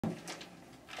Oh,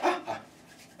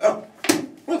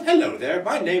 well, hello there.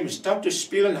 My name is Dr.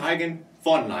 Spielenhagen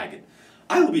von Leigen.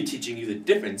 I will be teaching you the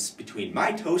difference between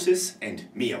mitosis and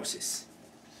meiosis.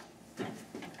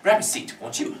 Grab a seat,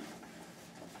 won't you?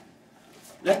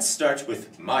 Let's start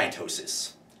with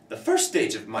mitosis. The first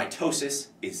stage of mitosis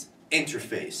is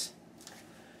interphase.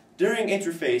 During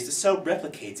interphase, the cell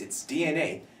replicates its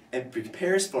DNA and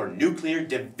prepares for nuclear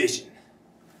division.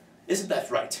 Isn't that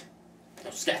right?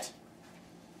 Now scat.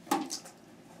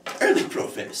 Early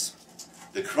prophase.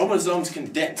 The chromosomes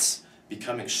condense,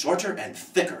 becoming shorter and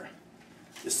thicker.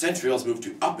 The centrioles move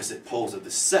to opposite poles of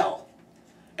the cell,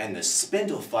 and the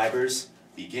spindle fibers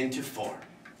begin to form.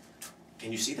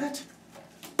 Can you see that?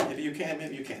 Maybe you can,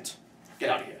 maybe you can't. Get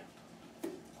out of here.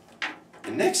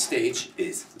 The next stage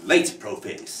is late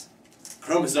prophase.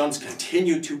 Chromosomes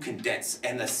continue to condense,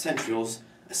 and the centrioles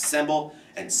assemble,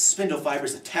 and spindle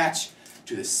fibers attach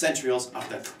to the centrioles of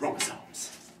the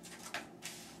chromosomes.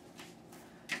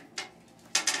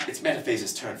 It's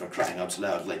metaphase's turn, for crying out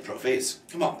loud. Late prophase.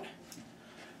 Come on.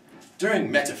 During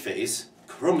metaphase,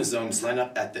 chromosomes line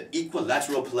up at the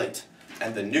equilateral plate,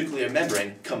 and the nuclear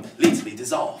membrane completely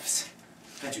dissolves.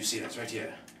 Can't you see that's right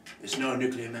here? There's no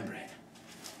nuclear membrane.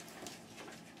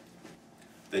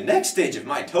 The next stage of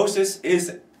mitosis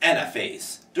is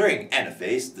anaphase. During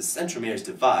anaphase, the centromeres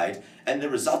divide, and the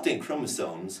resulting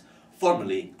chromosomes,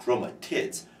 formerly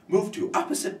chromatids, move to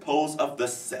opposite poles of the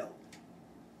cell.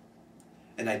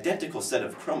 An identical set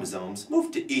of chromosomes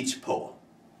move to each pole.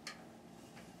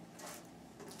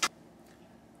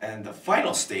 And the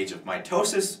final stage of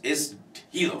mitosis is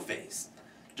telophase.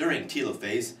 During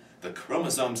telophase, the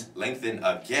chromosomes lengthen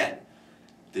again.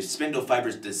 The spindle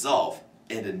fibers dissolve,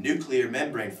 and a nuclear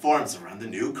membrane forms around the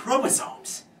new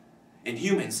chromosomes. In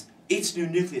humans, each new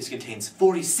nucleus contains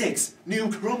 46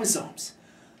 new chromosomes.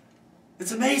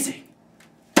 It's amazing!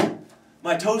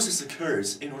 Mitosis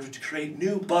occurs in order to create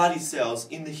new body cells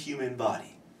in the human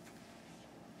body.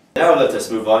 Now let us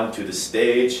move on to the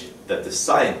stage that the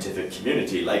scientific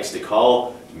community likes to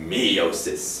call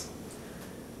meiosis.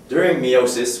 During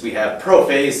meiosis, we have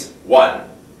prophase 1.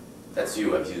 That's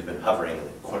you, you've been hovering in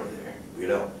the corner there,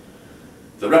 weirdo.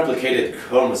 The replicated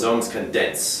chromosomes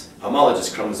condense. Homologous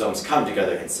chromosomes come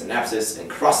together in synapsis, and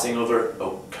crossing over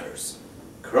occurs.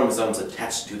 Chromosomes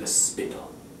attach to the spindle.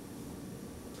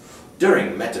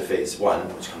 During metaphase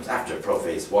 1, which comes after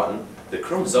prophase 1, the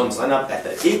chromosomes line up at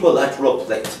the equilateral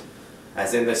plate,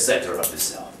 as in the center of the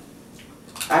cell.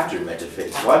 After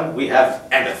metaphase 1, we have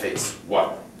anaphase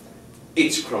 1.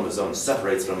 Each chromosome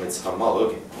separates from its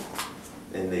homologue,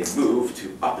 and they move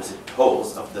to opposite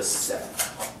poles of the cell.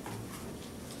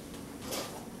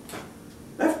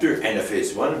 After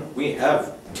anaphase 1, we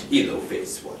have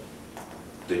telophase 1.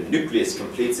 The nucleus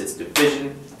completes its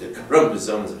division, the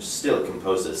chromosomes are still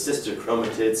composed of sister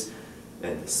chromatids,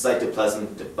 and the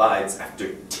cytoplasm divides after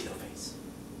telophase.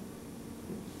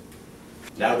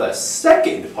 Now the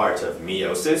second part of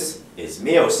meiosis is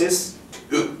meiosis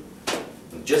 2.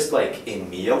 Just like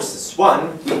in meiosis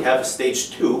 1, we have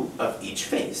stage 2 of each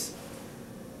phase.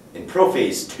 In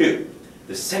prophase 2,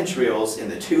 the centrioles in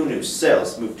the two new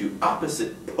cells move to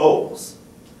opposite poles,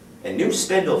 and new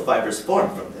spindle fibers form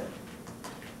from them.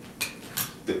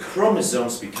 The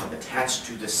chromosomes become attached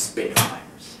to the spindle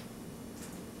fibers.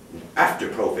 After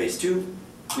prophase 2,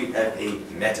 we have a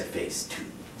metaphase 2.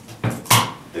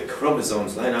 The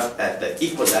chromosomes line up at the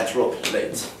equilateral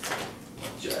plate,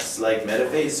 just like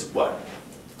metaphase 1.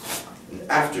 And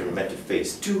after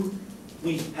metaphase 2,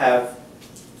 we have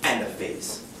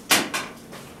anaphase.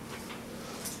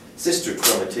 Sister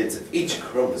chromatids of each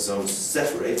chromosome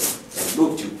separate and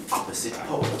move to opposite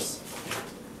poles.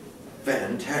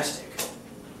 Fantastic.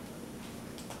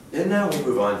 And now we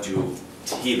move on to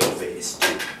telophase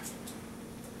 2.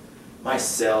 My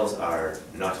cells are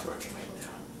not working right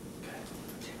now.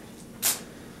 Okay.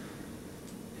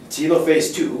 In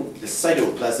telophase 2, the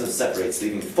cytoplasm separates,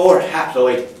 leaving 4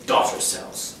 haploid daughter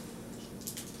cells.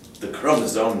 The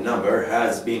chromosome number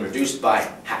has been reduced by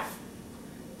half.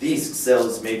 These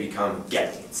cells may become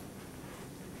gametes.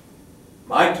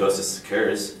 Mitosis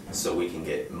occurs so we can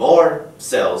get more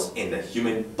cells in the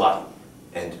human body,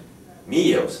 and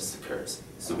meiosis occurs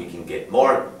so we can get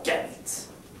more gametes.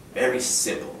 Very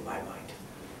simple in my mind.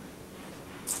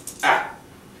 Ah!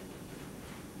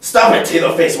 Stop it,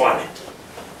 telophase 1!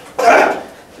 Ah!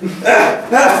 Ah!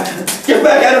 Ah! Get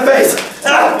back out of phase!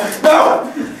 Ah!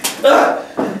 No! Ah!